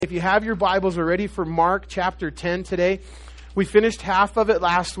If you have your Bibles, we're ready for Mark chapter 10 today. We finished half of it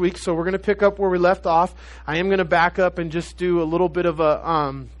last week, so we're going to pick up where we left off. I am going to back up and just do a little bit of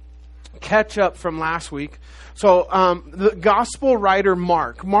a catch up from last week. So the gospel writer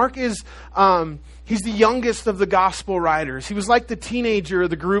Mark is he's the youngest of the gospel writers. He was like the teenager of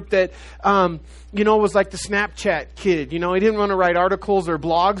the group that was like the Snapchat kid. He didn't want to write articles or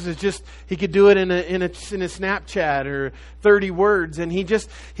blogs. It's just he could do it in a Snapchat or 30 words, and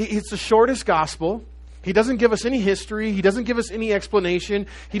it's the shortest gospel. He doesn't give us any history. He doesn't give us any explanation.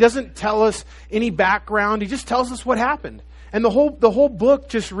 He doesn't tell us any background. He just tells us what happened. And the whole book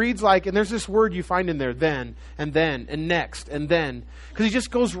just reads like, and there's this word you find in there, then, and next, and then. Because he just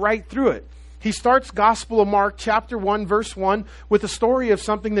goes right through it. He starts Gospel of Mark, chapter 1, verse 1, with a story of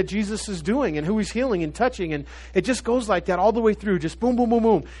something that Jesus is doing and who he's healing and touching. And it just goes like that all the way through, just boom, boom, boom,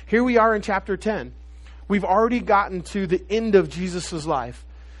 boom. Here we are in chapter 10. We've already gotten to the end of Jesus' life.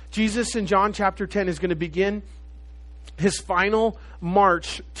 Jesus in John chapter 10 is going to begin his final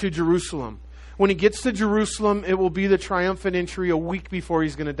march to Jerusalem. When he gets to Jerusalem, it will be the triumphant entry a week before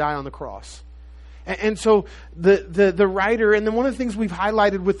he's going to die on the cross. And so the writer, and then one of the things we've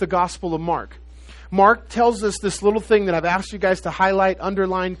highlighted with the Gospel of Mark tells us this little thing that I've asked you guys to highlight,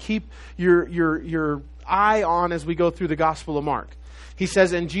 underline, keep your eye on as we go through the Gospel of Mark. He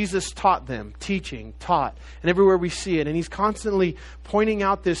says, and Jesus taught them, taught, and everywhere we see it. And he's constantly pointing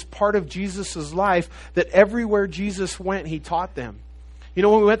out this part of Jesus' life that everywhere Jesus went, he taught them. When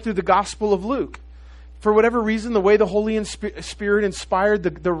we went through the Gospel of Luke, for whatever reason, the way the Holy Spirit inspired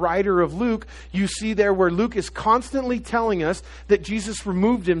the writer of Luke, you see there where Luke is constantly telling us that Jesus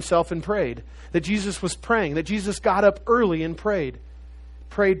removed himself and prayed, that Jesus was praying, that Jesus got up early and prayed.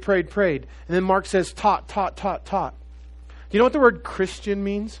 And then Mark says, taught. Do you know what the word Christian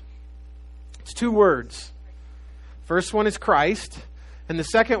means? It's two words. First one is Christ, and the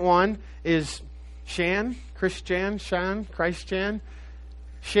second one is Christian.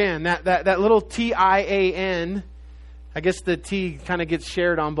 Shan, that little T-I-A-N, I guess the T kind of gets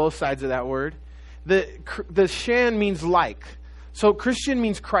shared on both sides of that word. The Shan means like. So Christian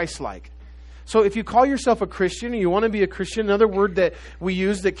means Christ-like. So if you call yourself a Christian and you want to be a Christian, another word that we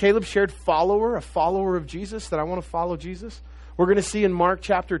use that Caleb shared, a follower of Jesus, that I want to follow Jesus. We're going to see in Mark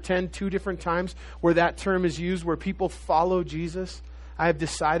chapter 10 two different times where that term is used, where people follow Jesus. I have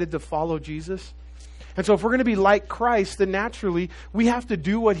decided to follow Jesus. And so if we're going to be like Christ, then naturally we have to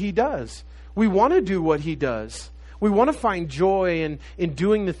do what he does. We want to do what he does. We want to find joy in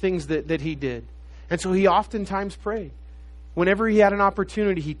doing the things that he did. And so he oftentimes prayed. Whenever he had an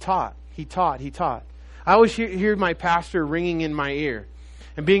opportunity, he taught. I always hear my pastor ringing in my ear.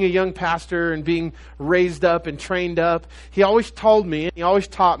 And being a young pastor and being raised up and trained up, he always told me and he always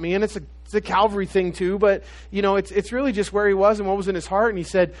taught me, and it's a Calvary thing too, but it's really just where he was and what was in his heart. And he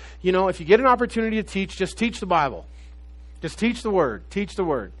said, if you get an opportunity to teach, just teach the Bible. Just teach the Word.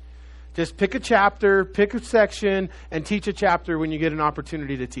 Just pick a chapter, pick a section, and teach a chapter when you get an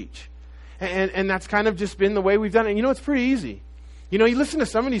opportunity to teach. And that's kind of just been the way we've done it. And it's pretty easy. You listen to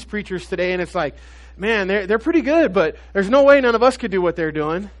some of these preachers today and it's like, man, they're pretty good, but there's no way none of us could do what they're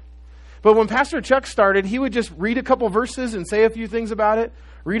doing. But when Pastor Chuck started, he would just read a couple verses and say a few things about it.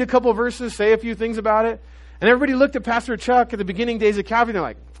 Read a couple verses, say a few things about it. And everybody looked at Pastor Chuck at the beginning days of Calvary and they're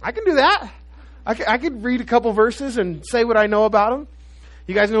like, I can do that. I could read a couple verses and say what I know about him.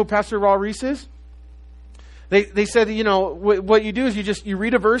 You guys know who Pastor Raul Reese is? They said, what you do is you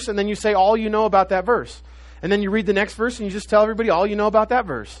read a verse and then you say all you know about that verse. And then you read the next verse and you just tell everybody all you know about that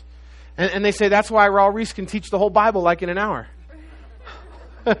verse. And they say that's why Raul Reese can teach the whole Bible like in an hour.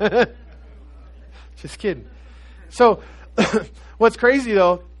 Just kidding. So what's crazy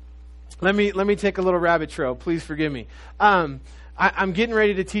though, let me take a little rabbit trail. Please forgive me. I'm getting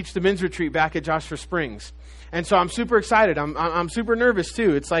ready to teach the men's retreat back at Joshua Springs. And so I'm super excited. I'm super nervous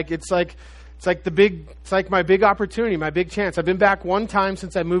too. It's like my big opportunity, my big chance. I've been back one time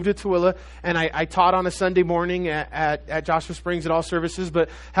since I moved to Tooele, and I taught on a Sunday morning at Joshua Springs at all services, but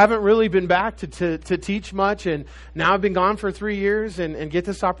haven't really been back to teach much. And now I've been gone for 3 years and get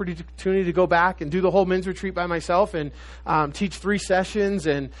this opportunity to go back and do the whole men's retreat by myself and teach 3 sessions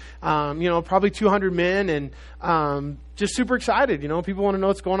and probably 200 men and just super excited. People want to know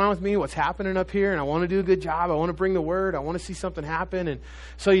what's going on with me, what's happening up here, and I want to do a good job. I want to bring the word. I want to see something happen. And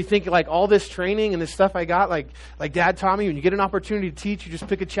so you think like all this training and this stuff I got, like Dad taught me, when you get an opportunity to teach, you just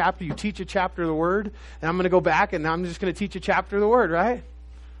pick a chapter, you teach a chapter of the word, and I'm going to go back and I'm just going to teach a chapter of the word, right?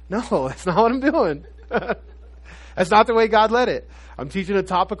 No, that's not what I'm doing. That's not the way God led it. I'm teaching a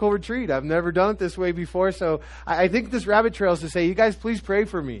topical retreat. I've never done it this way before. So I think this rabbit trail is to say, you guys please pray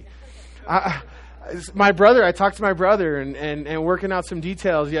for me. I talked to my brother and working out some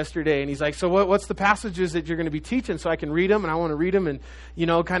details yesterday, and he's like, so what's the passages that you're going to be teaching so I can read them, and I want to read them and,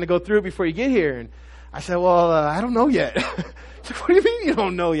 kind of go through it before you get here. And I said, well, I don't know yet. He's like, what do you mean you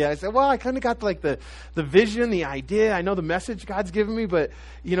don't know yet? I said, well, I kind of got like the vision, the idea. I know the message God's given me, but,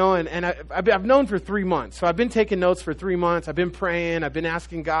 and I've known for 3 months. So I've been taking notes for 3 months. I've been praying. I've been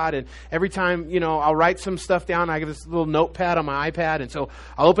asking God. And every time, I'll write some stuff down. I get this little notepad on my iPad. And so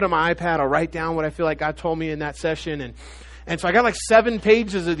I'll open up my iPad. I'll write down what I feel like God told me in that session. And so I got like 7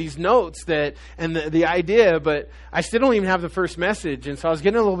 pages of these notes and the idea, but I still don't even have the first message. And so I was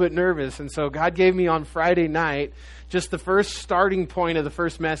getting a little bit nervous. And so God gave me on Friday night just the first starting point of the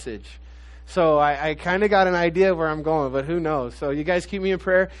first message. So I kind of got an idea of where I'm going, but who knows? So you guys keep me in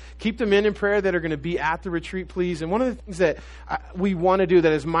prayer. Keep the men in prayer that are going to be at the retreat, please. And one of the things that we want to do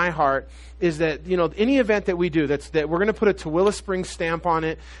that is my heart is that, any event that we do, that we're going to put a Tooele Springs stamp on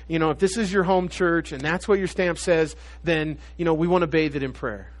it. If this is your home church and that's what your stamp says, then, we want to bathe it in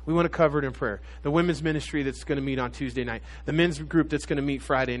prayer. We want to cover it in prayer. The women's ministry that's going to meet on Tuesday night. The men's group that's going to meet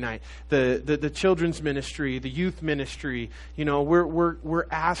Friday night. The children's ministry, the youth ministry. We're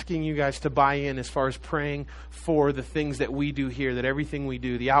asking you guys to buy in as far as praying for the things that we do here, that everything we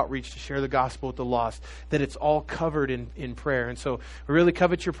do, the outreach to share the gospel with the lost, that it's all covered in prayer. And so we really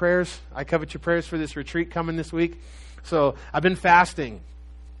covet your prayers. I covet your prayers for this retreat coming this week. So I've been fasting.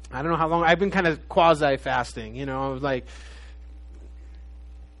 I don't know how long. I've been kind of quasi-fasting.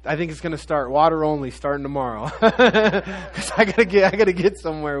 I think it's going to start water only starting tomorrow. Because I gotta get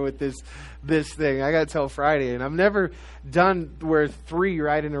somewhere with this thing. I got to tell Friday, and I've never done where 3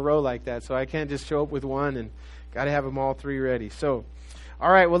 right in a row like that, so I can't just show up with one, and got to have them all 3 ready. So,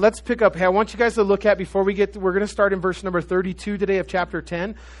 all right, well, let's pick up. Hey, I want you guys to look at we're going to start in verse number 32 today of chapter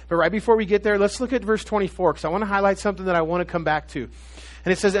 10. But right before we get there, let's look at verse 24, because I want to highlight something that I want to come back to.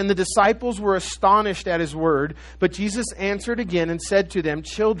 And it says, and the disciples were astonished at his word, but Jesus answered again and said to them,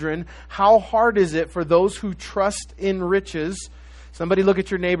 children, how hard is it for those who trust in riches? Somebody look at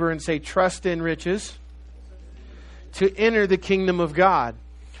your neighbor and say, trust in riches, to enter the kingdom of God.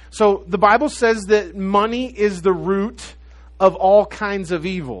 So the Bible says that money is the root of all kinds of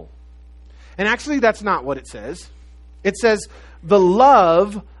evil. And actually, that's not what it says. It says the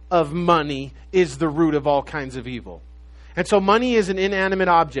love of money is the root of all kinds of evil. And so money is an inanimate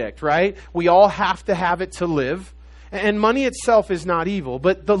object, right? We all have to have it to live. And money itself is not evil.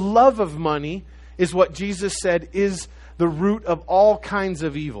 But the love of money is what Jesus said is the root of all kinds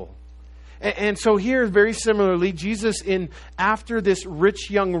of evil. And so here, very similarly, Jesus, after this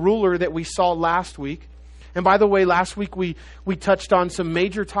rich young ruler that we saw last week, and by the way, last week we touched on some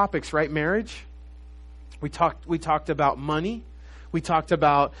major topics, right? Marriage. We talked about money. We talked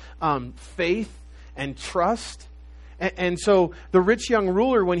about faith and trust. And so the rich young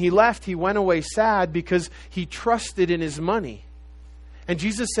ruler, when he left, he went away sad because he trusted in his money. And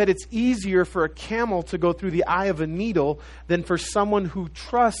Jesus said it's easier for a camel to go through the eye of a needle than for someone who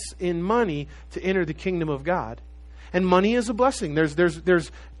trusts in money to enter the kingdom of God. And money is a blessing.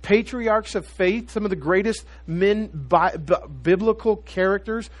 There's patriarchs of faith. Some of the greatest biblical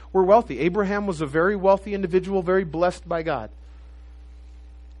characters were wealthy. Abraham was a very wealthy individual, very blessed by God.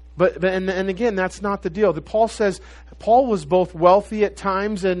 But again, that's not the deal. Paul says Paul was both wealthy at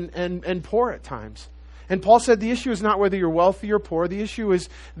times and poor at times. And Paul said the issue is not whether you're wealthy or poor. The issue is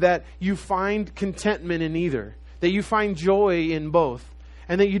that you find contentment in either. That you find joy in both.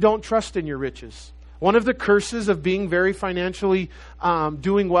 And that you don't trust in your riches. One of the curses of being very financially,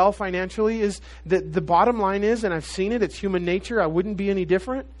 doing well financially is that the bottom line is, and I've seen it, it's human nature, I wouldn't be any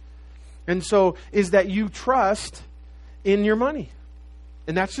different. And so, is that you trust in your money.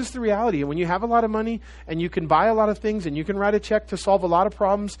 And that's just the reality. And when you have a lot of money and you can buy a lot of things and you can write a check to solve a lot of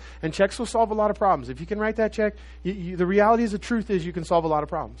problems, and checks will solve a lot of problems. If you can write that check, the reality is, the truth is, you can solve a lot of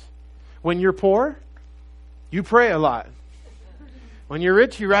problems. When you're poor, you pray a lot. When you're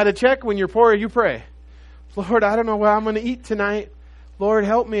rich, you write a check. When you're poor, you pray. Lord, I don't know what I'm going to eat tonight. Lord,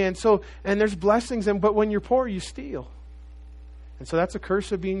 help me. And there's blessings. But when you're poor, you steal. And so that's a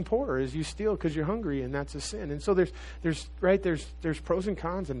curse of being poor, is you steal because you're hungry, and that's a sin. And so there's pros and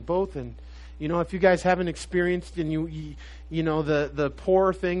cons in both. And if you guys haven't experienced and the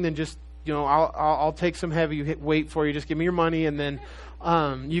poor thing, then just I'll take some heavy weight for you. Just give me your money, and then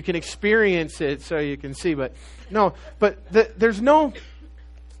you can experience it so you can see. But there's no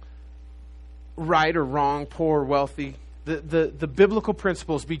right or wrong, poor or wealthy. The biblical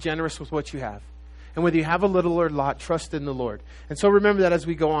principle is be generous with what you have. And whether you have a little or a lot, trust in the Lord. And so remember that as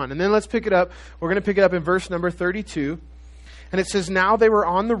we go on. And then let's pick it up. We're going to pick it up in verse number 32. And it says, now they were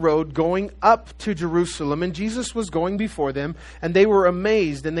on the road going up to Jerusalem, and Jesus was going before them, and they were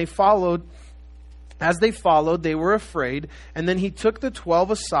amazed, and they followed As they followed, they were afraid, and then he took the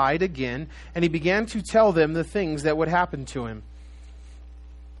 12 aside again, and he began to tell them the things that would happen to him.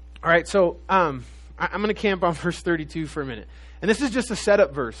 All right, so I'm going to camp on verse 32 for a minute. And this is just a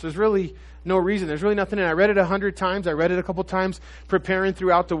setup verse. There's really no reason. There's really nothing in it. I read it 100 times. I read it a couple times preparing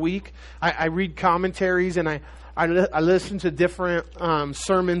throughout the week. I read commentaries, and I listen to different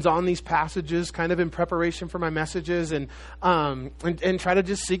sermons on these passages, kind of in preparation for my messages, and try to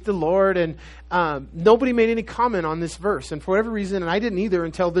just seek the Lord. And nobody made any comment on this verse, and for whatever reason, and I didn't either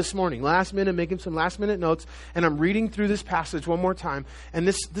until this morning. Last minute, making some last minute notes, and I'm reading through this passage one more time. And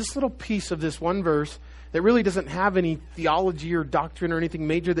this little piece of this one verse that really doesn't have any theology or doctrine or anything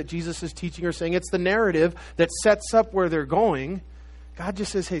major that Jesus is teaching or saying. It's the narrative that sets up where they're going. God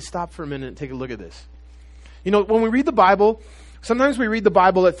just says, hey, stop for a minute and take a look at this. You know, when we read the Bible, sometimes we read the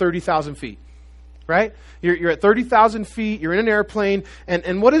Bible at 30,000 feet, right? You're at 30,000 feet, you're in an airplane,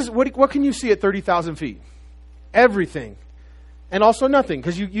 and what can you see at 30,000 feet? Everything. And also nothing,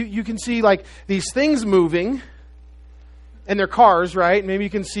 because you can see like these things moving, and they're cars, right? Maybe you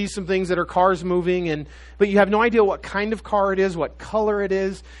can see some things that are cars moving, but you have no idea what kind of car it is, what color it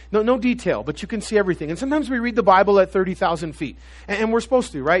is. No detail, but you can see everything. And sometimes we read the Bible at 30,000 feet. And we're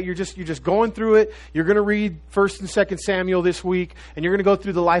supposed to, right? You're just going through it. You're going to read 1st and 2nd Samuel this week, and you're going to go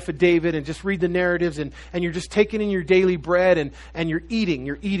through the life of David and just read the narratives, and you're just taking in your daily bread, and you're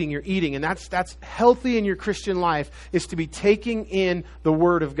eating. And that's healthy in your Christian life, is to be taking in the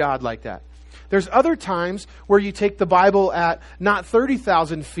Word of God like that. There's other times where you take the Bible at not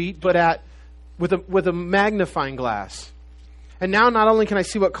 30,000 feet, but with a magnifying glass. And now not only can I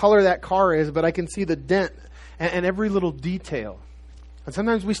see what color that car is, but I can see the dent and every little detail. And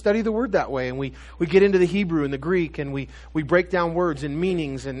sometimes we study the Word that way, and we get into the Hebrew and the Greek, and we break down words and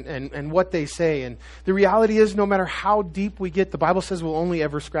meanings and what they say. And the reality is, no matter how deep we get, the Bible says we'll only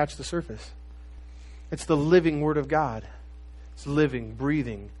ever scratch the surface. It's the living Word of God. It's living,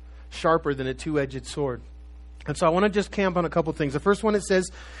 breathing, sharper than a two-edged sword. And so I want to just camp on a couple things. The first one, it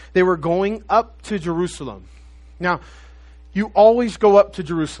says they were going up to Jerusalem. Now, you always go up to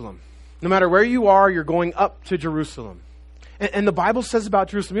Jerusalem. No matter where you are, you're going up to Jerusalem. And the Bible says about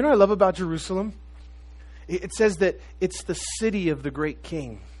Jerusalem, you know what I love about Jerusalem? It says that it's the city of the great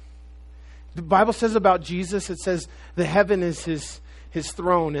King. The Bible says about Jesus, it says the heaven is his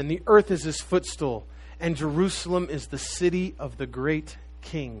throne, and the earth is his footstool, and Jerusalem is the city of the great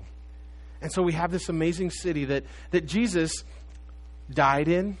King. And so we have this amazing city that Jesus died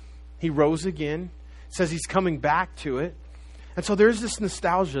in. He rose again. It says he's coming back to it. And so there's this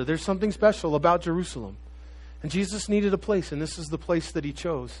nostalgia. There's something special about Jerusalem. And Jesus needed a place, and this is the place that he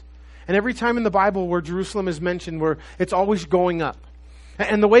chose. And every time in the Bible where Jerusalem is mentioned, where it's always going up.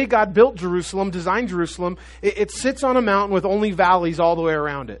 And the way God built Jerusalem, designed Jerusalem, it sits on a mountain with only valleys all the way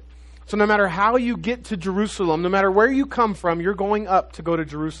around it. So no matter how you get to Jerusalem, no matter where you come from, you're going up to go to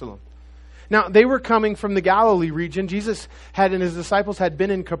Jerusalem. Now, they were coming from the Galilee region. Jesus and his disciples had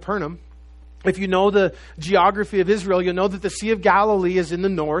been in Capernaum. If you know the geography of Israel, you'll know that the Sea of Galilee is in the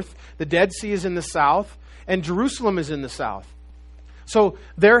north, the Dead Sea is in the south, and Jerusalem is in the south. So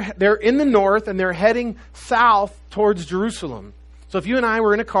they're in the north, and they're heading south towards Jerusalem. So if you and I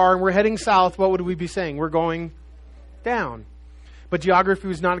were in a car and we're heading south, what would we be saying? We're going down. But geography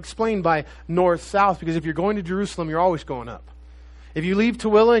was not explained by north-south, because if you're going to Jerusalem, you're always going up. If you leave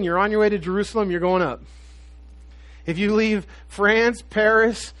Tooele and you're on your way to Jerusalem, you're going up. If you leave France,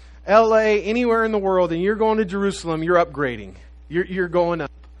 Paris, LA, anywhere in the world, and you're going to Jerusalem, you're upgrading. You're going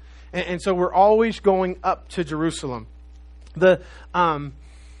up. And so we're always going up to Jerusalem. You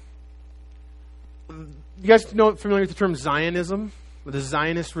guys familiar with the term Zionism? The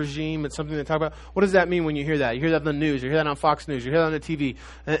Zionist regime, it's something they talk about. What does that mean when you hear that? You hear that on the news, you hear that on Fox News, you hear that on the TV.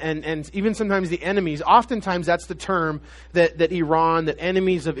 And even sometimes the enemies, oftentimes that's the term that Iran, that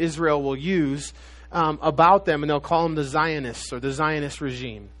enemies of Israel will use about them, and they'll call them the Zionists or the Zionist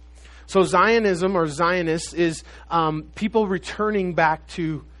regime. So Zionism or Zionists is people returning back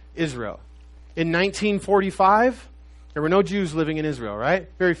to Israel. In 1945, there were no Jews living in Israel, right?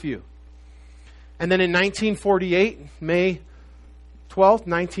 Very few. And then in 1948, May 12th,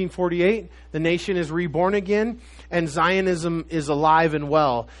 1948, the nation is reborn again, and Zionism is alive and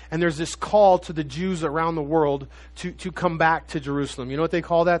well. And there's this call to the Jews around the world to come back to Jerusalem. You know what they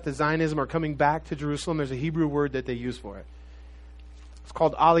call that? The Zionism are coming back to Jerusalem. There's a Hebrew word that they use for it. It's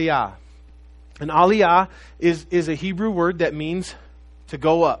called aliyah. And aliyah is a Hebrew word that means to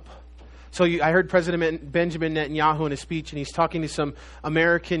go up. So I heard President Benjamin Netanyahu in a speech, and he's talking to some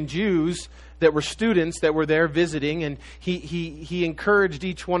American Jews that were students that were there visiting, and he encouraged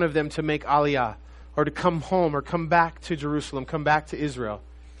each one of them to make aliyah, or to come home, or come back to Jerusalem, come back to Israel.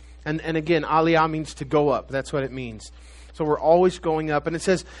 And again, aliyah means to go up. That's what it means. So we're always going up. And it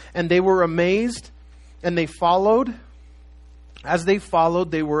says, and they were amazed, and they followed. As they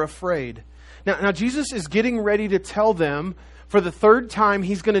followed, they were afraid. Now Jesus is getting ready to tell them for the third time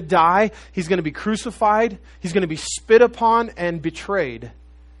he's going to die, he's going to be crucified, he's going to be spit upon and betrayed.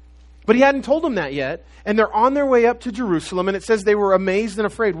 But he hadn't told them that yet. And they're on their way up to Jerusalem, and it says they were amazed and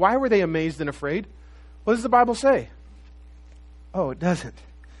afraid. Why were they amazed and afraid? What does the Bible say? Oh, it doesn't.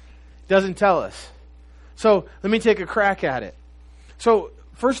 It doesn't tell us. So let me take a crack at it. So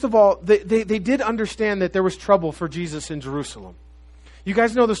first of all, they did understand that there was trouble for Jesus in Jerusalem. You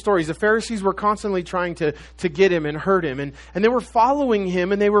guys know the stories. The Pharisees were constantly trying to get him and hurt him. And they were following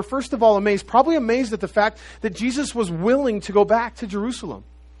him, and they were first of all amazed, probably amazed at the fact that Jesus was willing to go back to Jerusalem.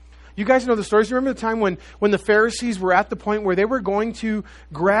 You guys know the stories. Remember the time when the Pharisees were at the point where they were going to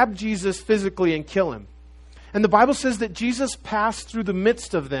grab Jesus physically and kill him. And the Bible says that Jesus passed through the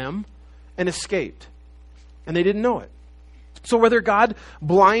midst of them and escaped. And they didn't know it. So whether God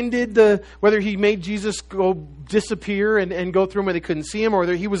blinded whether he made Jesus go disappear and go through them where they couldn't see him, or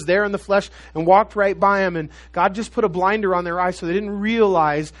whether he was there in the flesh and walked right by him, and God just put a blinder on their eyes so they didn't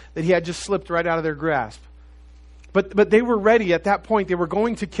realize that he had just slipped right out of their grasp. But they were ready at that point. They were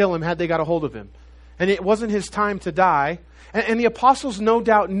going to kill him had they got a hold of him. And it wasn't his time to die. And the apostles no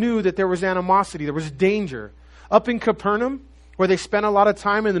doubt knew that there was animosity, there was danger. Up in Capernaum, where they spent a lot of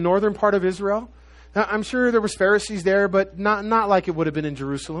time in the northern part of Israel, now, I'm sure there was Pharisees there, but not like it would have been in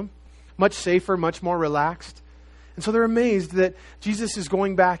Jerusalem. Much safer, much more relaxed. And so they're amazed that Jesus is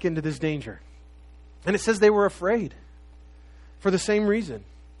going back into this danger. And it says they were afraid for the same reason.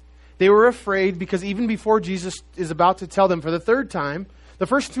 They were afraid because even before Jesus is about to tell them for the third time, the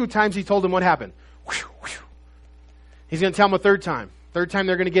first two times he told them what happened. He's going to tell them a third time. Third time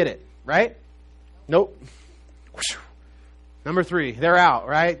they're going to get it, right? Nope. Number 3, they're out,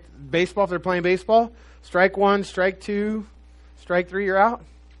 right? Baseball, if they're playing baseball, strike 1, strike 2, strike 3, you're out,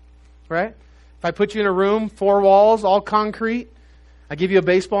 right? If I put you in a room, 4 walls, all concrete, I give you a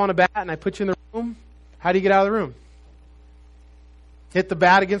baseball and a bat and I put you in the room, how do you get out of the room? Hit the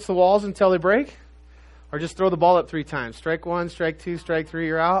bat against the walls until they break? Or just throw the ball up 3 times? Strike 1, strike 2, strike 3,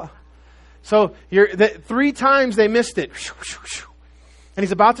 you're out. So 3 times they missed it. And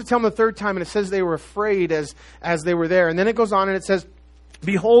he's about to tell them the third time, and it says they were afraid as they were there. And then it goes on and it says,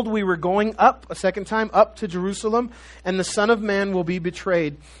 behold, we were going up, a second time, up to Jerusalem, and the Son of Man will be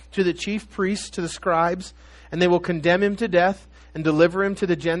betrayed to the chief priests, to the scribes, and they will condemn him to death and deliver him to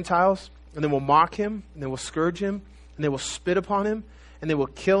the Gentiles, and they will mock him, and they will scourge him, and they will spit upon him, and they will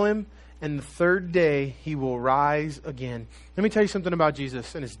kill him, and the third day he will rise again. Let me tell you something about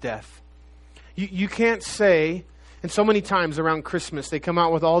Jesus and his death. You can't say, and so many times around Christmas, they come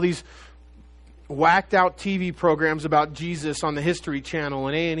out with all these whacked out TV programs about Jesus on the History Channel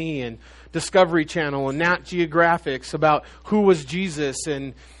and A&E and Discovery Channel and Nat Geographics about who was Jesus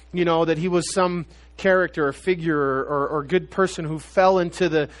and, you know, that he was some character or figure or good person who fell into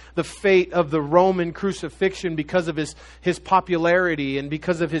the fate of the Roman crucifixion because of his popularity and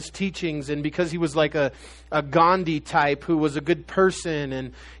because of his teachings and because he was like a Gandhi type who was a good person.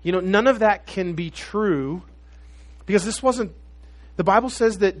 And, you know, none of that can be true because this wasn't, the Bible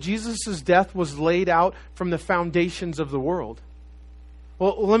says that Jesus' death was laid out from the foundations of the world.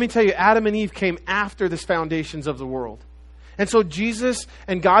 Well, let me tell you, Adam and Eve came after the foundations of the world. And so Jesus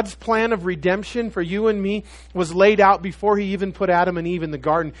and God's plan of redemption for you and me was laid out before he even put Adam and Eve in the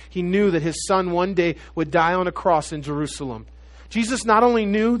garden. He knew that his son one day would die on a cross in Jerusalem. Jesus not only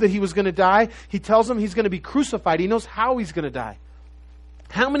knew that he was going to die, he tells them he's going to be crucified. He knows how he's going to die.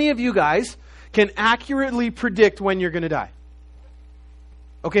 How many of you guys can accurately predict when you're going to die?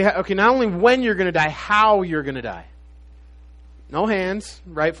 Okay, not only when you're going to die, how you're going to die. No hands,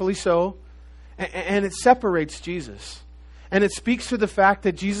 rightfully so. And it separates Jesus. And it speaks to the fact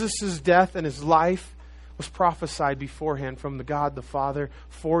that Jesus' death and his life was prophesied beforehand from the God the Father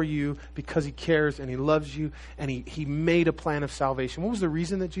for you because he cares and he loves you and he made a plan of salvation. What was the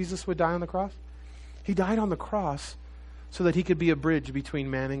reason that Jesus would die on the cross? He died on the cross so that he could be a bridge between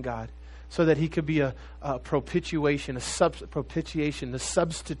man and God, so that he could be a propitiation, the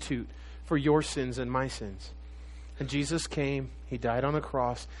substitute for your sins and my sins. And Jesus came, he died on the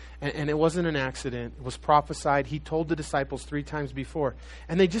cross, and it wasn't an accident. It was prophesied. He told the disciples 3 times before,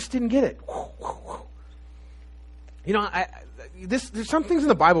 and they just didn't get it. You know, there's some things in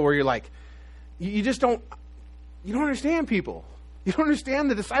the Bible where you're like, you don't understand people. You don't understand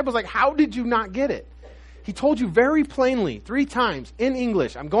the disciples. Like, how did you not get it? He told you very plainly 3 times in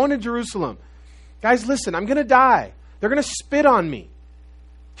English, I'm going to Jerusalem. Guys, listen, I'm going to die. They're going to spit on me.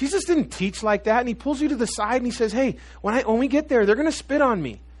 Jesus didn't teach like that, and he pulls you to the side and he says, hey, when we get there, they're going to spit on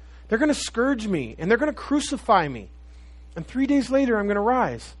me. They're going to scourge me, and they're going to crucify me. And 3 days later, I'm going to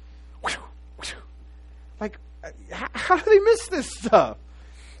rise. Like, how do they miss this stuff?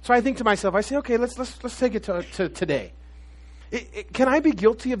 So I think to myself, I say, okay, let's take it to today. Can I be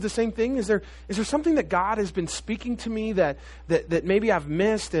guilty of the same thing? Is there something that God has been speaking to me that maybe I've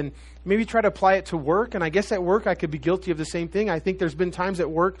missed, and maybe try to apply it to work? And I guess at work I could be guilty of the same thing. I think there's been times at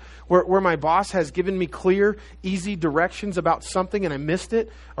work where my boss has given me clear, easy directions about something and I missed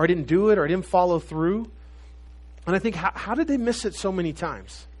it, or I didn't do it, or I didn't follow through. And I think, how did they miss it so many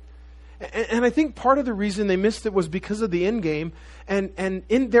times? And I think part of the reason they missed it was because of the end game, and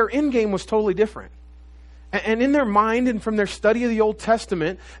in their end game was totally different. And in their mind and from their study of the Old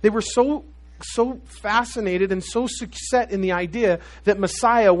Testament, they were so fascinated and so set in the idea that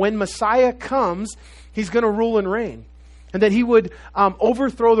Messiah, when Messiah comes, he's going to rule and reign. And that he would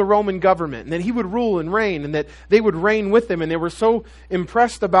overthrow the Roman government, and that he would rule and reign, and that they would reign with him. And they were so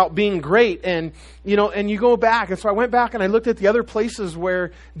impressed about being great. And you go back. And so I went back and I looked at the other places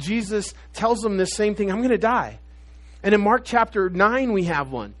where Jesus tells them this same thing: I'm going to die. And in Mark chapter 9, we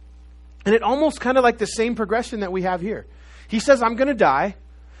have one. And it almost kind of like the same progression that we have here. He says, I'm going to die.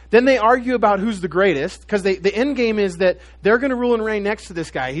 Then they argue about who's the greatest, because the end game is that they're going to rule and reign next to this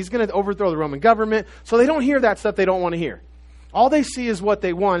guy. He's going to overthrow the Roman government. So they don't hear that stuff they don't want to hear. All they see is what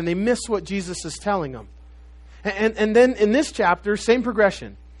they want, and they miss what Jesus is telling them. And then in this chapter, same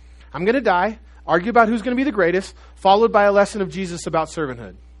progression. I'm going to die, argue about who's going to be the greatest, followed by a lesson of Jesus about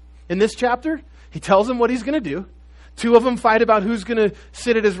servanthood. In this chapter, he tells them what he's going to do. Two of them fight about who's going to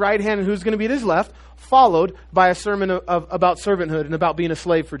sit at his right hand and who's going to be at his left, followed by a sermon about servanthood and about being a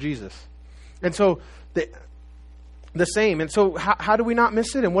slave for Jesus. And so the same. And so how do we not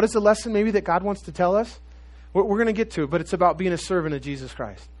miss it? And what is the lesson maybe that God wants to tell us? We're going to get to it, but it's about being a servant of Jesus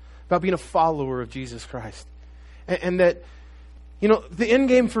Christ, about being a follower of Jesus Christ. And that, the end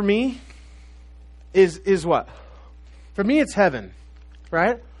game for me is what? For me, it's heaven,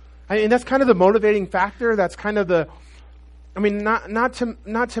 right? I mean, that's kind of the motivating factor. That's kind of not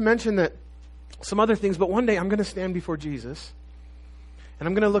to mention that some other things, but one day I'm going to stand before Jesus and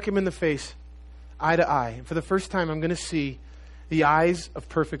I'm going to look him in the face, eye to eye. And for the first time, I'm going to see the eyes of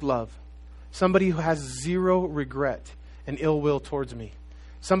perfect love. Somebody who has zero regret and ill will towards me.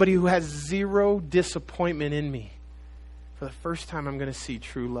 Somebody who has zero disappointment in me. For the first time, I'm going to see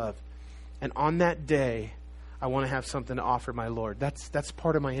true love. And on that day, I want to have something to offer my Lord. That's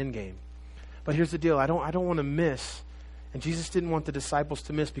part of my end game. But here's the deal. I don't want to miss. And Jesus didn't want the disciples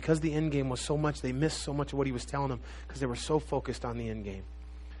to miss, because the end game was so much. They missed so much of what he was telling them because they were so focused on the end game.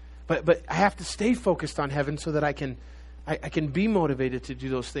 But I have to stay focused on heaven so that I can be motivated to do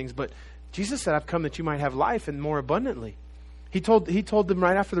those things. But Jesus said, I've come that you might have life and more abundantly. He told them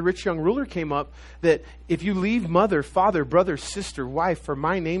right after the rich young ruler came up that if you leave mother, father, brother, sister, wife, for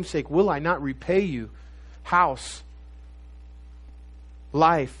my name's sake, will I not repay you? House,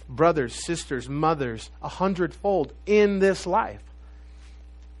 life, brothers, sisters, mothers, 100-fold in this life.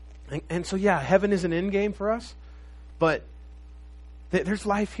 And so, yeah, heaven is an end game for us, but there's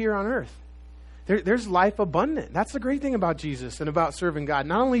life here on earth. There's life abundant. That's the great thing about Jesus and about serving God.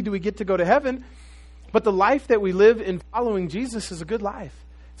 Not only do we get to go to heaven, but the life that we live in following Jesus is a good life.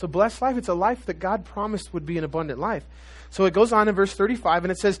 It's a blessed life. It's a life that God promised would be an abundant life. So it goes on in verse 35,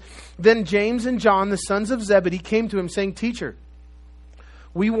 and it says, Then James and John, the sons of Zebedee, came to him, saying, Teacher,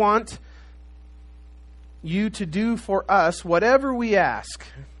 we want you to do for us whatever we ask.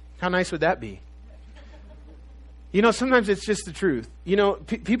 How nice would that be? Sometimes it's just the truth.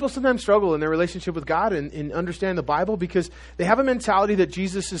 People sometimes struggle in their relationship with God and understand the Bible because they have a mentality that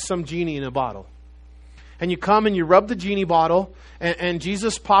Jesus is some genie in a bottle. And you come and you rub the genie bottle, and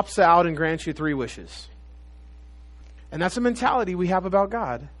Jesus pops out and grants you 3 wishes. And that's a mentality we have about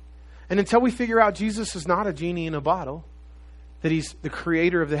God. And until we figure out Jesus is not a genie in a bottle, that he's the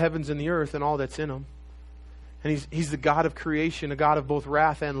creator of the heavens and the earth and all that's in them, and he's the God of creation, a God of both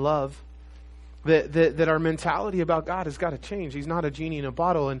wrath and love, that our mentality about God has got to change. He's not a genie in a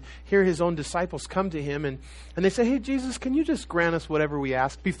bottle. And here his own disciples come to him and they say, hey, Jesus, can you just grant us whatever we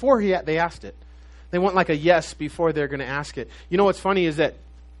ask? Before they asked it. They want like a yes before they're going to ask it. What's funny is that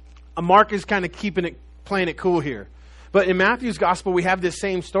Mark is kind of playing it cool here. But in Matthew's gospel, we have this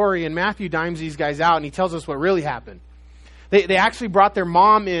same story, and Matthew dimes these guys out, and he tells us what really happened. They actually brought their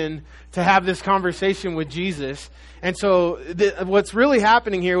mom in to have this conversation with Jesus. And so what's really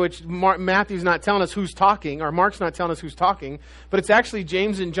happening here, which Matthew's not telling us who's talking, or Mark's not telling us who's talking, but it's actually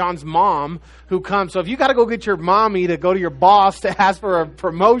James and John's mom who comes. So if you got to go get your mommy to go to your boss to ask for a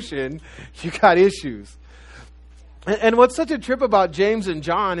promotion, you got issues. And what's such a trip about James and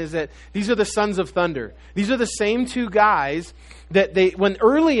John is that these are the sons of thunder. These are the same two guys that when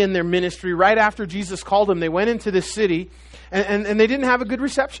early in their ministry, right after Jesus called them, they went into this city and they didn't have a good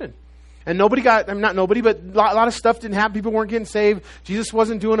reception. And but a lot of stuff didn't happen. People weren't getting saved. Jesus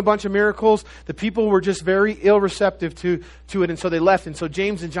wasn't doing a bunch of miracles. The people were just very ill receptive to it. And so they left. And so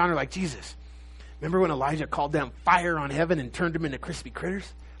James and John are like, Jesus, remember when Elijah called down fire on heaven and turned them into crispy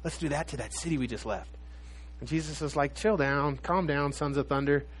critters? Let's do that to that city we just left. And Jesus is like, chill down, calm down, sons of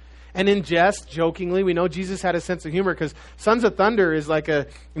thunder. And in jest, jokingly, we know Jesus had a sense of humor because sons of thunder is like a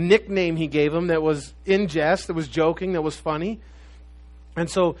nickname he gave them that was in jest, that was joking, that was funny. And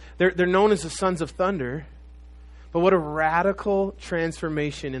so they're known as the sons of thunder. But what a radical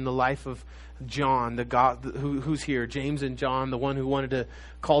transformation in the life of John, the God who's here, James and John, the one who wanted to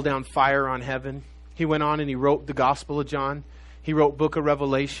call down fire on heaven. He went on and he wrote the Gospel of John. He wrote Book of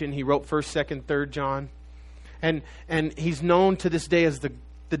Revelation. He wrote 1st, 2nd, 3rd John. And he's known to this day as the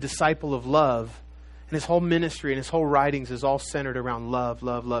disciple of love. And his whole ministry and his whole writings is all centered around love,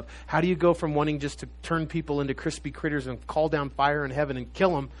 love, love. How do you go from wanting just to turn people into crispy critters and call down fire in heaven and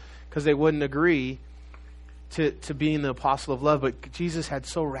kill them because they wouldn't agree to being the apostle of love? But Jesus had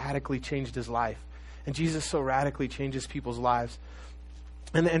so radically changed his life. And Jesus so radically changes people's lives.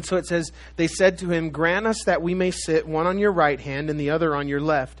 And so it says, they said to him, grant us that we may sit one on your right hand and the other on your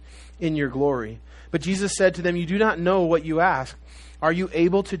left in your glory. But Jesus said to them, you do not know what you ask. Are you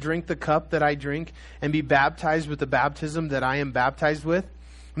able to drink the cup that I drink and be baptized with the baptism that I am baptized with?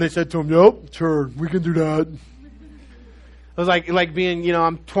 And they said to him, yep, sure, we can do that. It was like being,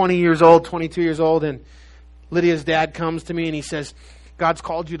 I'm 20 years old, 22 years old, and Lydia's dad comes to me and he says, God's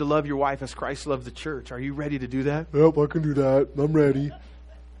called you to love your wife as Christ loved the church. Are you ready to do that? Yep, I can do that. I'm ready.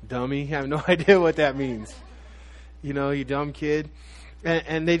 Dummy. I have no idea what that means. You dumb kid.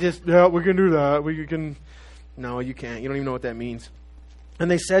 And they just, yeah, we can do that. No, you can't. You don't even know what that means. And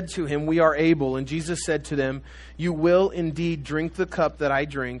they said to him, we are able. And Jesus said to them, you will indeed drink the cup that I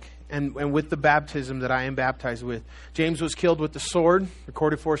drink and with the baptism that I am baptized with. James was killed with the sword,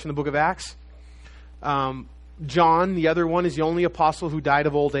 recorded for us in the book of Acts. John, the other one, is the only apostle who died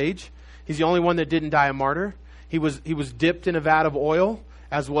of old age. He's the only one that didn't die a martyr. He was dipped in a vat of oil,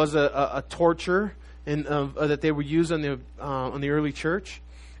 as was a torture that they would use on the early church.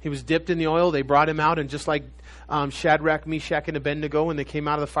 He was dipped in the oil. They brought him out, and just like Shadrach, Meshach, and Abednego, when they came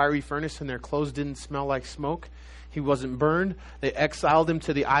out of the fiery furnace and their clothes didn't smell like smoke, he wasn't burned. They exiled him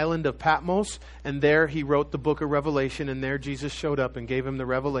to the island of Patmos, and there he wrote the book of Revelation, and there Jesus showed up and gave him the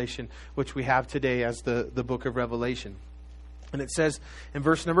revelation, which we have today as the book of Revelation. And it says in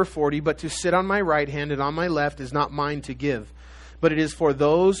verse number 40, but to sit on my right hand and on my left is not mine to give, but it is for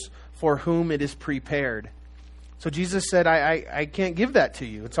those for whom it is prepared. So Jesus said, I can't give that to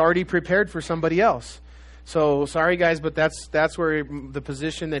you. It's already prepared for somebody else. So sorry guys, but that's where the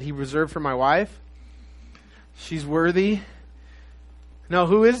position that he reserved for my wife. She's worthy. No,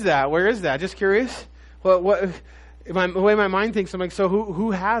 who is that? Where is that? Just curious. Well, the way my mind thinks, I'm like, so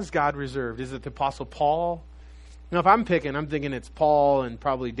who has God reserved? Is it the Apostle Paul? Now, if I'm thinking it's Paul and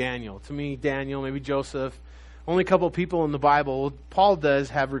probably Daniel. To me, Daniel, maybe Joseph. Only a couple of people in the Bible. Paul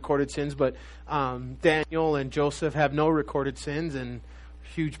does have recorded sins, but Daniel and Joseph have no recorded sins and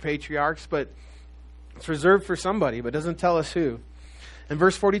huge patriarchs. But it's reserved for somebody, but doesn't tell us who. In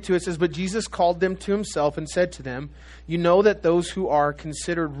verse 42, it says, but Jesus called them to himself and said to them, you know that those who are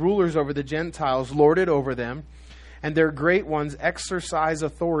considered rulers over the Gentiles lord it over them, and their great ones exercise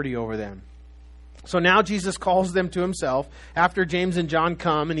authority over them. So now Jesus calls them to himself after James and John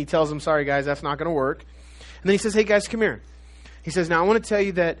come, and he tells them, sorry guys, that's not going to work. And then he says, hey guys, come here. He says, now I want to tell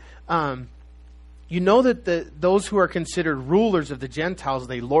you that you know that those who are considered rulers of the Gentiles,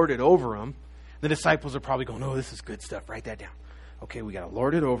 they lord it over them. The disciples are probably going, oh, this is good stuff. Write that down. Okay, we got to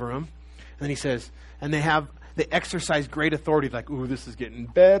lord it over them. And then he says, and they exercise great authority. Like, ooh, this is getting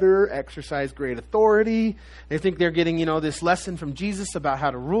better. Exercise great authority. They think they're getting, this lesson from Jesus about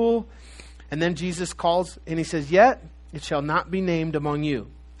how to rule. And then Jesus calls and he says, yet it shall not be named among you.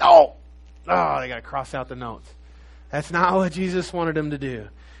 Oh, they got to cross out the notes. That's not what Jesus wanted them to do.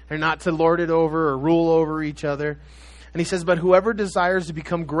 They're not to lord it over or rule over each other. And he says, but whoever desires to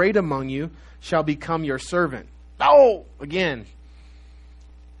become great among you shall become your servant. Oh, again.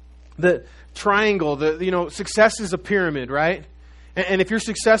 The triangle, success is a pyramid, right? And if you're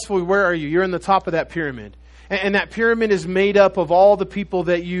successful, where are you? You're in the top of that pyramid. And that pyramid is made up of all the people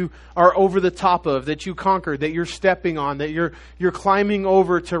that you are over the top of, that you conquered, that you're stepping on, that you're climbing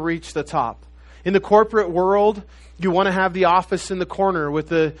over to reach the top. In the corporate world, you want to have the office in the corner with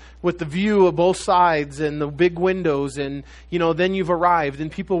the view of both sides and the big windows, and then you've arrived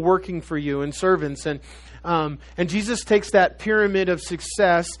and people working for you and servants, and Jesus takes that pyramid of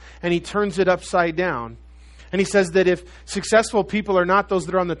success and he turns it upside down. And he says that if successful people are not those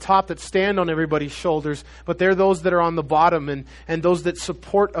that are on the top that stand on everybody's shoulders, but they're those that are on the bottom and those that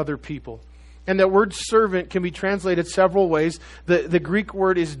support other people. And that word servant can be translated several ways. The Greek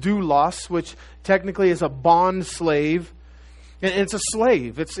word is doulos, which technically is a bond slave. And it's a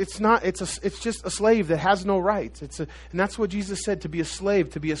slave. It's just a slave that has no rights. And that's what Jesus said, to be a slave,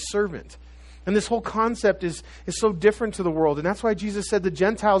 to be a servant. And this whole concept is so different to the world. And that's why Jesus said the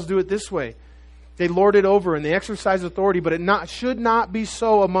Gentiles do it this way. They lord it over and they exercise authority, but it should not be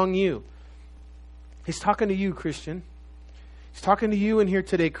so among you. He's talking to you, Christian. He's talking to you in here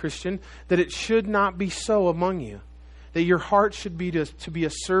today, Christian, that it should not be so among you. That your heart should be to be a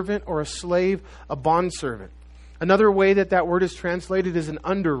servant or a slave, a bondservant. Another way that word is translated is an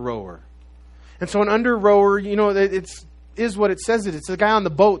under-rower. And so an under-rower, is what it says it. It's the guy on the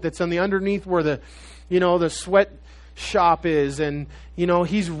boat that's on the underneath where the sweat shop is, and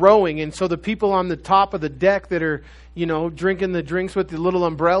he's rowing, and so the people on the top of the deck that are drinking the drinks with the little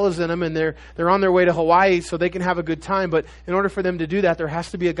umbrellas in them, and they're on their way to Hawaii so they can have a good time, but in order for them to do that, there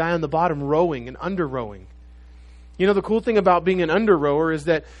has to be a guy on the bottom rowing and under rowing. The cool thing about being an under rower is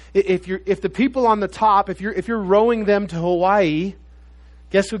that if the people on the top, if you're rowing them to Hawaii,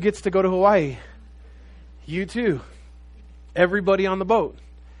 guess who gets to go to Hawaii? You too. Everybody on the boat.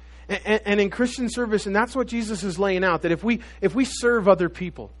 And in Christian service, and that's what Jesus is laying out, that if we serve other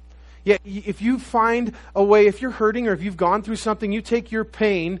people, if you find a way, if you're hurting or if you've gone through something, you take your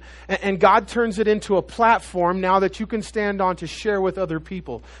pain and God turns it into a platform now that you can stand on to share with other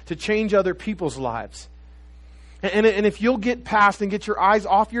people, to change other people's lives. And if you'll get past and get your eyes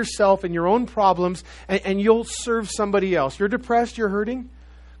off yourself and your own problems and you'll serve somebody else. You're depressed, you're hurting?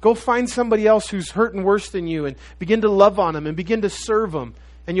 Go find somebody else who's hurting worse than you and begin to love on them and begin to serve them.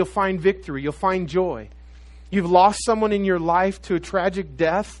 And you'll find victory. You'll find joy. You've lost someone in your life to a tragic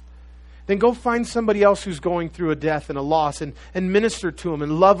death. Then go find somebody else who's going through a death and a loss and minister to them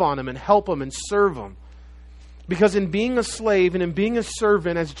and love on them and help them and serve them. Because in being a slave and in being a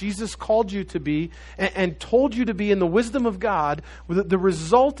servant, as Jesus called you to be and told you to be in the wisdom of God, the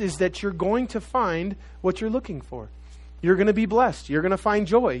result is that you're going to find what you're looking for. You're going to be blessed. You're going to find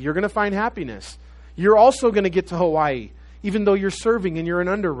joy. You're going to find happiness. You're also going to get to Hawaii, even though you're serving and you're an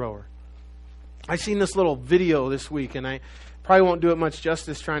under-rower. I seen this little video this week, and I probably won't do it much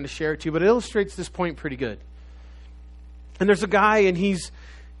justice trying to share it to you, but it illustrates this point pretty good. And there's a guy, and he's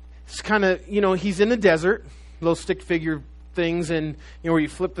kind of, he's in the desert, little stick figure things, and where you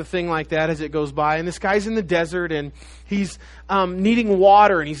flip the thing like that as it goes by. And this guy's in the desert, and he's needing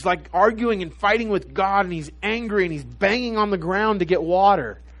water, and he's like arguing and fighting with God, and he's angry, and he's banging on the ground to get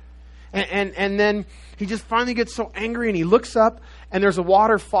water. And then he just finally gets so angry and he looks up and there's a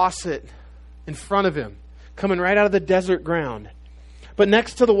water faucet in front of him coming right out of the desert ground. But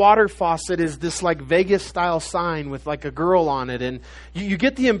next to the water faucet is this like Vegas style sign with like a girl on it. And you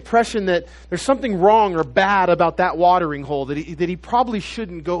get the impression that there's something wrong or bad about that watering hole, that he probably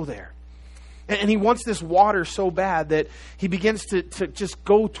shouldn't go there. And he wants this water so bad that he begins to just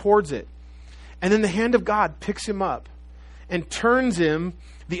go towards it. And then the hand of God picks him up and turns him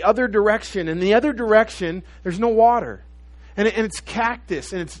the other direction. In the other direction, there's no water. And it's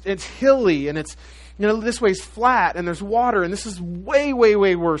cactus, and it's hilly, and it's, this way's flat, and there's water, and this is way, way,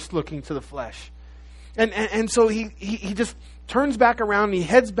 way worse looking to the flesh. And so he just turns back around, and he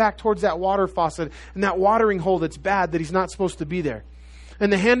heads back towards that water faucet and that watering hole that's bad, that he's not supposed to be there.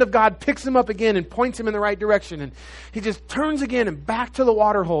 And the hand of God picks him up again and points him in the right direction. And he just turns again and back to the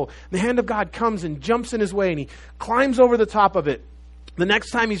water hole. And the hand of God comes and jumps in his way, and he climbs over the top of it. The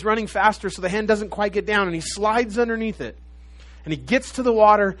next time he's running faster so the hand doesn't quite get down, and he slides underneath it. And he gets to the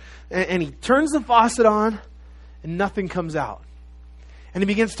water and he turns the faucet on and nothing comes out. And he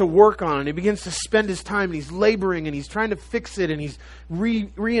begins to work on it. He begins to spend his time and he's laboring and he's trying to fix it and he's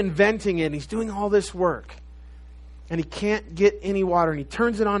reinventing it and he's doing all this work. And he can't get any water and he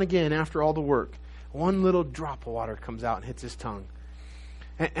turns it on again after all the work. One little drop of water comes out and hits his tongue.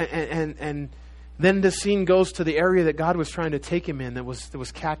 And then the scene goes to the area that God was trying to take him in that was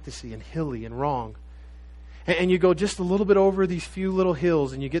cactusy and hilly and wrong. And you go just a little bit over these few little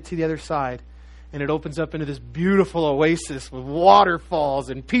hills and you get to the other side and it opens up into this beautiful oasis with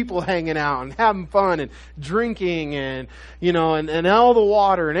waterfalls and people hanging out and having fun and drinking and all the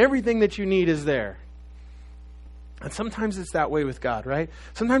water and everything that you need is there. And sometimes it's that way with God, right?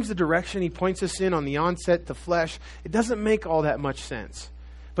 Sometimes the direction He points us in on the onset, the flesh, it doesn't make all that much sense.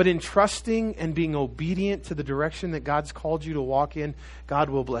 But in trusting and being obedient to the direction that God's called you to walk in, God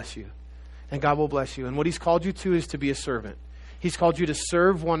will bless you. And God will bless you. And what He's called you to is to be a servant. He's called you to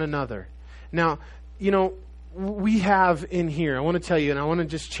serve one another. Now, we have in here, I want to tell you, and I want to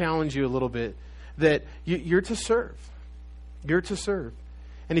just challenge you a little bit, that you're to serve. You're to serve.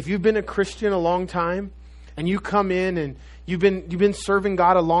 And if you've been a Christian a long time, and you come in and you've been serving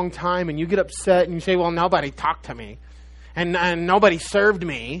God a long time, and you get upset and you say, well, nobody talked to me, and nobody served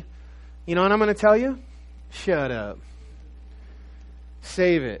me, you know what I'm going to tell you? Shut up.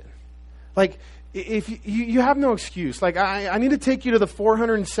 Save it. Like, if you have no excuse. Like, I need to take you to the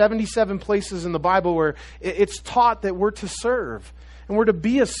 477 places in the Bible where it's taught that we're to serve and we're to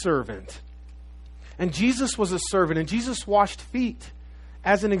be a servant. And Jesus was a servant, and Jesus washed feet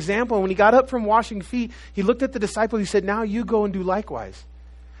as an example. And when He got up from washing feet, He looked at the disciples. He said, now you go and do likewise.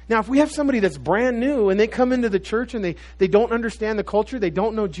 Now, if we have somebody that's brand new and they come into the church and they don't understand the culture, they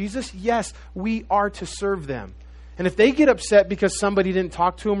don't know Jesus, yes, we are to serve them. And if they get upset because somebody didn't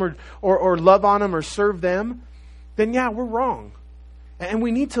talk to them or love on them or serve them, then yeah, we're wrong. And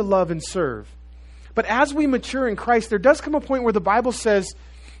we need to love and serve. But as we mature in Christ, there does come a point where the Bible says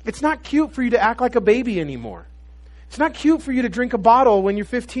it's not cute for you to act like a baby anymore. It's not cute for you to drink a bottle when you're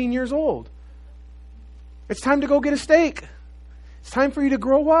 15 years old. It's time to go get a steak. It's time for you to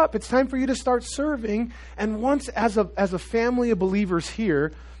grow up. It's time for you to start serving. And once as a family of believers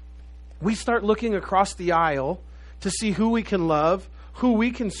here, we start looking across the aisle to see who we can love, who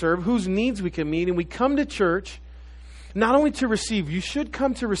we can serve, whose needs we can meet. And we come to church not only to receive. You should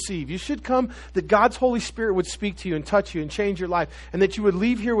come to receive. You should come that God's Holy Spirit would speak to you and touch you and change your life. And that you would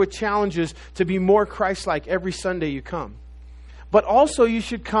leave here with challenges to be more Christ-like every Sunday you come. But also you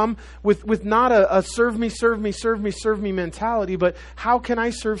should come with not a serve me mentality, but how can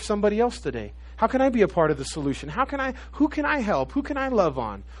I serve somebody else today? How can I be a part of the solution? Who can I help? Who can I love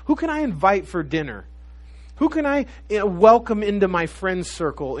on? Who can I invite for dinner? Who can I welcome into my friend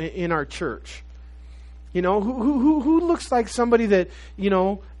circle in our church? Who looks like somebody that,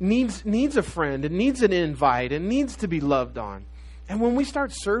 needs a friend and needs an invite and needs to be loved on. And when we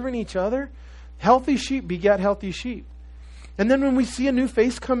start serving each other, healthy sheep beget healthy sheep. And then when we see a new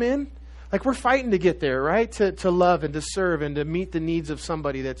face come in, like we're fighting to get there, right? To love and to serve and to meet the needs of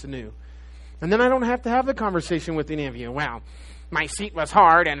somebody that's new. And then I don't have to have the conversation with any of you. Well, my seat was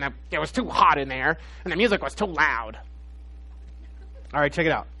hard and it was too hot in there and the music was too loud. All right, check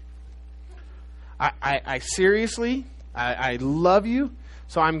it out. I seriously, I love you.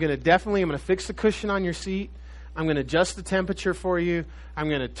 So I'm going to fix the cushion on your seat. I'm going to adjust the temperature for you. I'm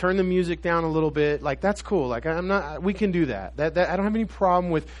going to turn the music down a little bit. Like, that's cool. Like, we can do that. I don't have any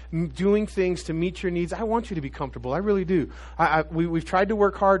problem with doing things to meet your needs. I want you to be comfortable. I really do. We've tried to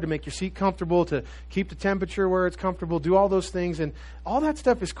work hard to make your seat comfortable, to keep the temperature where it's comfortable, do all those things. And all that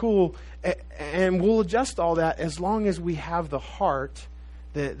stuff is cool. And we'll adjust all that as long as we have the heart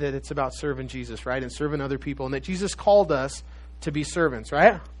that it's about serving Jesus, right? And serving other people. And that Jesus called us to be servants,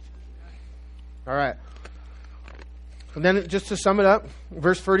 right? All right. And then just to sum it up,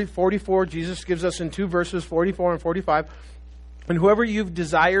 verse 44, Jesus gives us in two verses, 44 and 45. And whoever you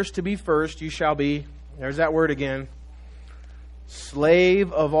desires to be first, you shall be, there's that word again,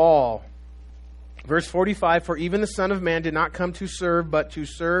 slave of all. Verse 45, for even the Son of Man did not come to serve, but to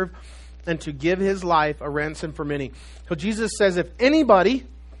serve and to give His life a ransom for many. So Jesus says if anybody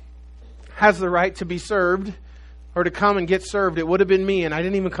has the right to be served or to come and get served, it would have been me. And I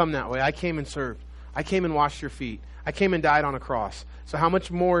didn't even come that way. I came and served. I came and washed your feet. I came and died on a cross. So how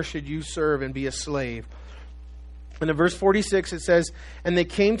much more should you serve and be a slave? And in verse 46 it says, and they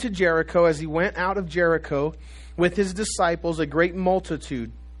came to Jericho. As He went out of Jericho with His disciples, a great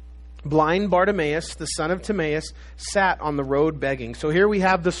multitude. Blind Bartimaeus, the son of Timaeus, sat on the road begging. So here we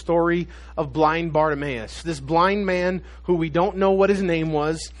have the story of blind Bartimaeus. This blind man who we don't know what his name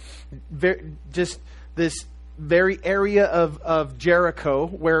was. Just this very area of Jericho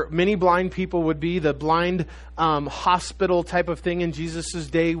where many blind people would be. The blind hospital type of thing in Jesus'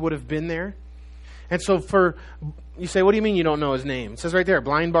 day would have been there. And so you say, what do you mean you don't know his name? It says right there,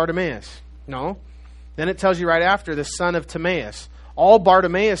 blind Bartimaeus. No. Then it tells you right after, the son of Timaeus. All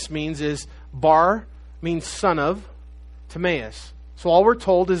Bartimaeus means is Bar means son of Timaeus. So all we're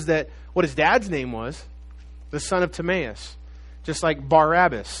told is that what his dad's name was, the son of Timaeus. Just like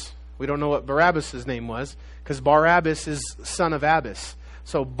Barabbas. We don't know what Barabbas' name was because Barabbas is son of Abbas.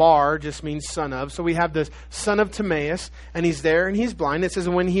 So Bar just means son of. So we have the son of Timaeus, and he's there and he's blind. It says,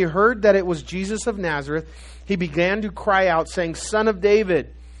 when he heard that it was Jesus of Nazareth, he began to cry out, saying, Son of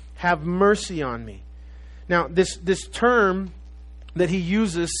David, have mercy on me. Now, this term that he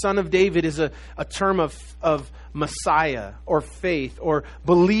uses, son of David, is a term of Messiah or faith or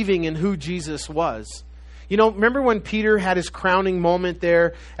believing in who Jesus was. You know, remember when Peter had his crowning moment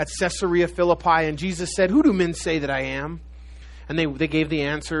there at Caesarea Philippi and Jesus said, "Who do men say that I am?" And they gave the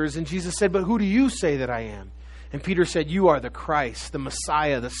answers, and Jesus said, "But who do you say that I am?" And Peter said, "You are the Christ, the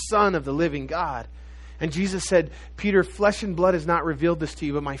Messiah, the Son of the living God." And Jesus said, "Peter, flesh and blood has not revealed this to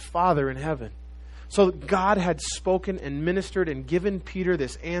you, but my Father in heaven." So God had spoken and ministered and given Peter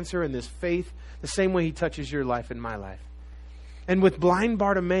this answer and this faith the same way he touches your life and my life. And with blind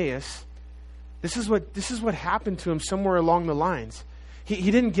Bartimaeus, this is what happened to him somewhere along the lines.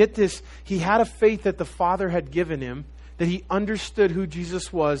 He didn't get this. He had a faith that the Father had given him, that he understood who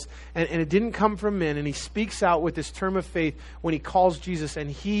Jesus was, and it didn't come from men. And he speaks out with this term of faith when he calls Jesus, and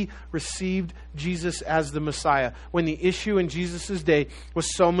he received Jesus as the Messiah. When the issue in Jesus' day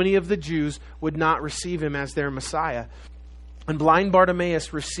was so many of the Jews would not receive him as their Messiah. And blind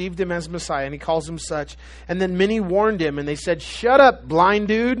Bartimaeus received him as Messiah, and he calls him such. And then many warned him, and they said, "Shut up, blind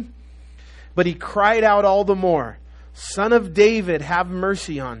dude." But he cried out all the more, "Son of David, have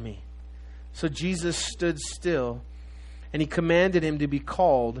mercy on me." So Jesus stood still, and he commanded him to be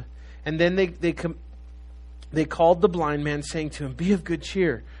called. And then they called the blind man, saying to him, "Be of good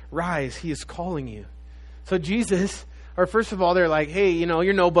cheer. Rise, he is calling you." So Jesus, or first of all, they're like, "Hey,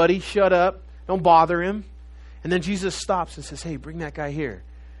 you're nobody. Shut up. Don't bother him." And then Jesus stops and says, "Hey, bring that guy here."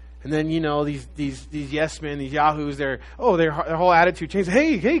 And then, these yes men, these yahoos, their whole attitude changes.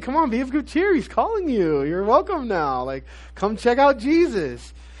 Hey, come on, be of good cheer. He's calling you. You're welcome now. Like, come check out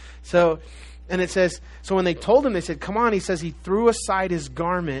Jesus. And it says, so when they told him, they said, "Come on," he says, he threw aside his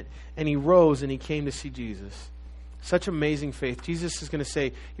garment and he rose and he came to see Jesus. Such amazing faith. Jesus is going to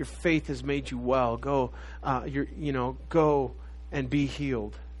say, "Your faith has made you well. Go, go and be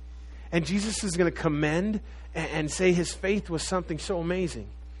healed." And Jesus is going to commend and say his faith was something so amazing.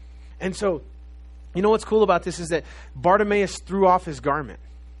 And so, what's cool about this is that Bartimaeus threw off his garment.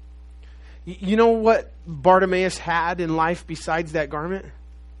 You know what Bartimaeus had in life besides that garment?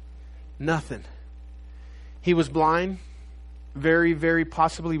 Nothing. He was blind. Very, very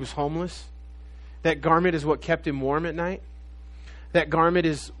possibly he was homeless. That garment is what kept him warm at night. That garment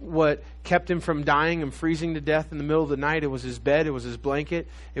is what kept him from dying and freezing to death in the middle of the night. It was his bed. It was his blanket.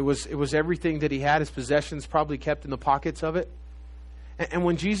 It was everything that he had. His possessions probably kept in the pockets of it. And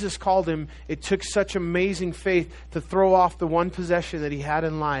when Jesus called him, it took such amazing faith to throw off the one possession that he had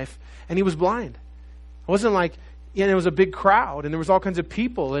in life. And he was blind. It wasn't like, there was a big crowd and there was all kinds of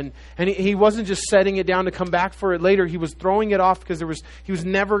people. And he wasn't just setting it down to come back for it later. He was throwing it off because he was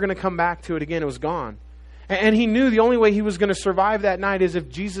never going to come back to it again. It was gone. And he knew the only way he was going to survive that night is if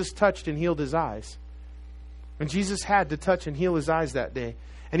Jesus touched and healed his eyes. And Jesus had to touch and heal his eyes that day.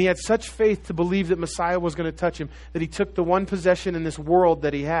 And he had such faith to believe that Messiah was going to touch him that he took the one possession in this world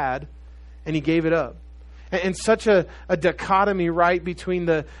that he had and he gave it up. And such a dichotomy, right, between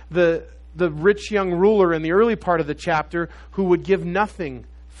the rich young ruler in the early part of the chapter who would give nothing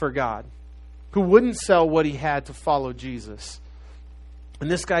for God, who wouldn't sell what he had to follow Jesus. And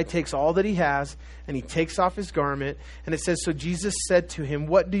this guy takes all that he has and he takes off his garment. And it says, so Jesus said to him,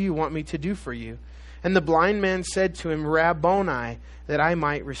 "What do you want me to do for you?" And the blind man said to him, "Rabboni, that I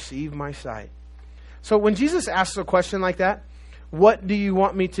might receive my sight." So when Jesus asks a question like that, "What do you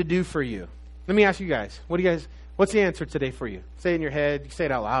want me to do for you?" Let me ask you guys, what's the answer today for you? Say it in your head. You say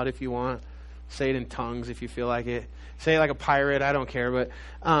it out loud if you want. Say it in tongues if you feel like it. Say it like a pirate. I don't care. But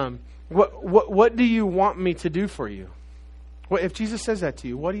what do you want me to do for you? If Jesus says that to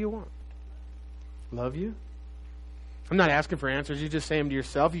you, what do you want? Love you? I'm not asking for answers. You just say them to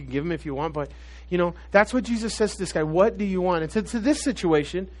yourself. You can give them if you want. But, that's what Jesus says to this guy. What do you want? And to this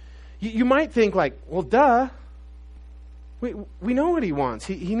situation, you might think like, well, duh. We know what he wants.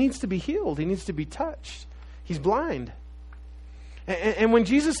 He needs to be healed. He needs to be touched. He's blind. And when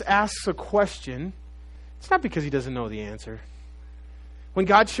Jesus asks a question, it's not because he doesn't know the answer. When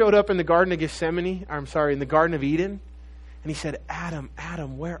God showed up in the Garden of Gethsemane, in the Garden of Eden, and he said, "Adam,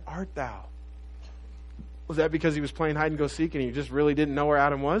 Adam, where art thou?" Was that because he was playing hide and go seek and he just really didn't know where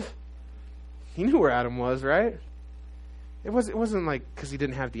Adam was? He knew where Adam was, right? It wasn't like because he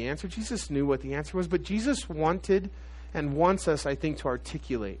didn't have the answer. Jesus knew what the answer was, but Jesus wanted and wants us, I think, to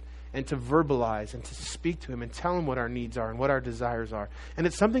articulate and to verbalize and to speak to him and tell him what our needs are and what our desires are. And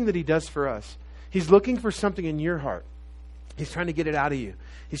it's something that he does for us. He's looking for something in your heart. He's trying to get it out of you.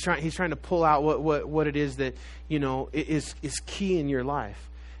 He's trying to pull out what it is that, is key in your life.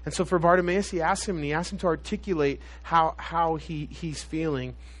 And so for Bartimaeus, he asked him to articulate how he's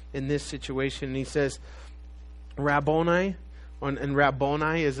feeling in this situation. And he says, "Rabboni," and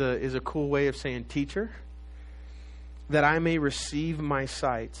Rabboni is a cool way of saying teacher. that I may receive my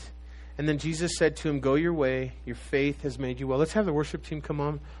sight. And then Jesus said to him, go your way, your faith has made you well. Let's have the worship team come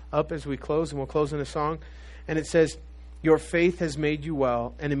on up as we close, and we'll close in a song. And it says, your faith has made you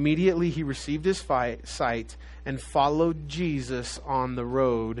well. And immediately he received his sight and followed Jesus on the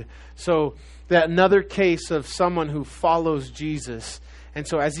road. So that another case of someone who follows Jesus. And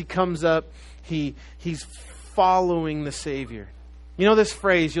so as he comes up, he's following the Savior. You know this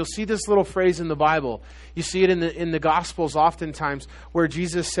phrase, you'll see this little phrase in the Bible. You see it in the Gospels oftentimes where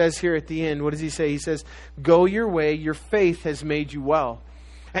Jesus says here at the end, what does he say? He says, go your way, your faith has made you well.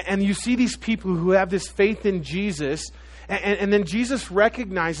 And you see these people who have this faith in Jesus, and then Jesus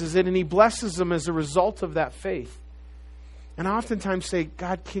recognizes it and he blesses them as a result of that faith. And I oftentimes say,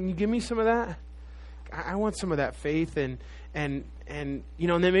 God, can you give me some of that? I want some of that faith, and you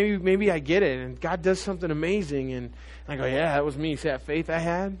know, and then maybe I get it, and God does something amazing, and I go, yeah, that was me. See that faith I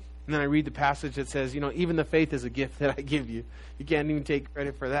had? And then I read the passage that says, you know, even the faith is a gift that I give you. You can't even take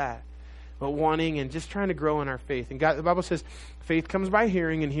credit for that. But wanting and just trying to grow in our faith. And God, the Bible says, faith comes by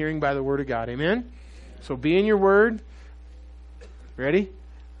hearing, and hearing by the word of God. Amen? So be in your word. Ready?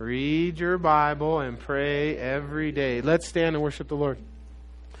 Read your Bible and pray every day. Let's stand and worship the Lord.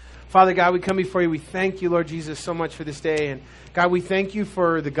 Father God, we come before you. We thank you, Lord Jesus, so much for this day. And God, we thank you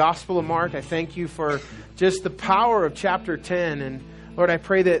for the Gospel of Mark. I thank you for just the power of chapter 10. And Lord, I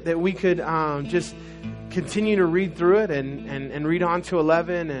pray that we could just continue to read through it and read on to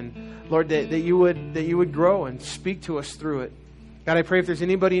 11. And Lord, that you would grow and speak to us through it. God, I pray if there's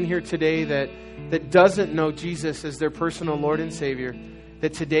anybody in here today that doesn't know Jesus as their personal Lord and Savior,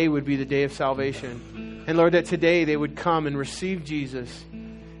 that today would be the day of salvation. And Lord, that today they would come and receive Jesus.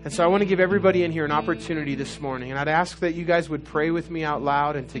 And so I want to give everybody in here an opportunity this morning. And I'd ask that you guys would pray with me out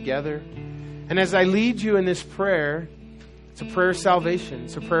loud and together. And as I lead you in this prayer, it's a prayer of salvation.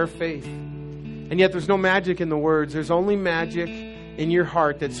 It's a prayer of faith. And yet there's no magic in the words. There's only magic in your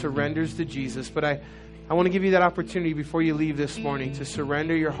heart that surrenders to Jesus. But I want to give you that opportunity before you leave this morning to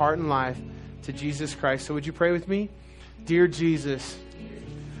surrender your heart and life to Jesus Christ. So would you pray with me? Dear Jesus,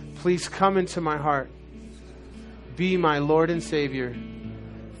 please come into my heart. Be my Lord and Savior.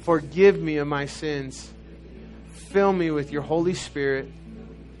 Forgive me of my sins. Fill me with your Holy Spirit.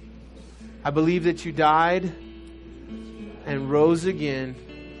 I believe that you died and rose again.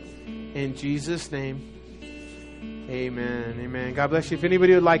 In Jesus' name, amen. Amen. God bless you. If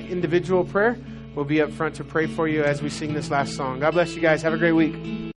anybody would like individual prayer, we'll be up front to pray for you as we sing this last song. God bless you guys. Have a great week.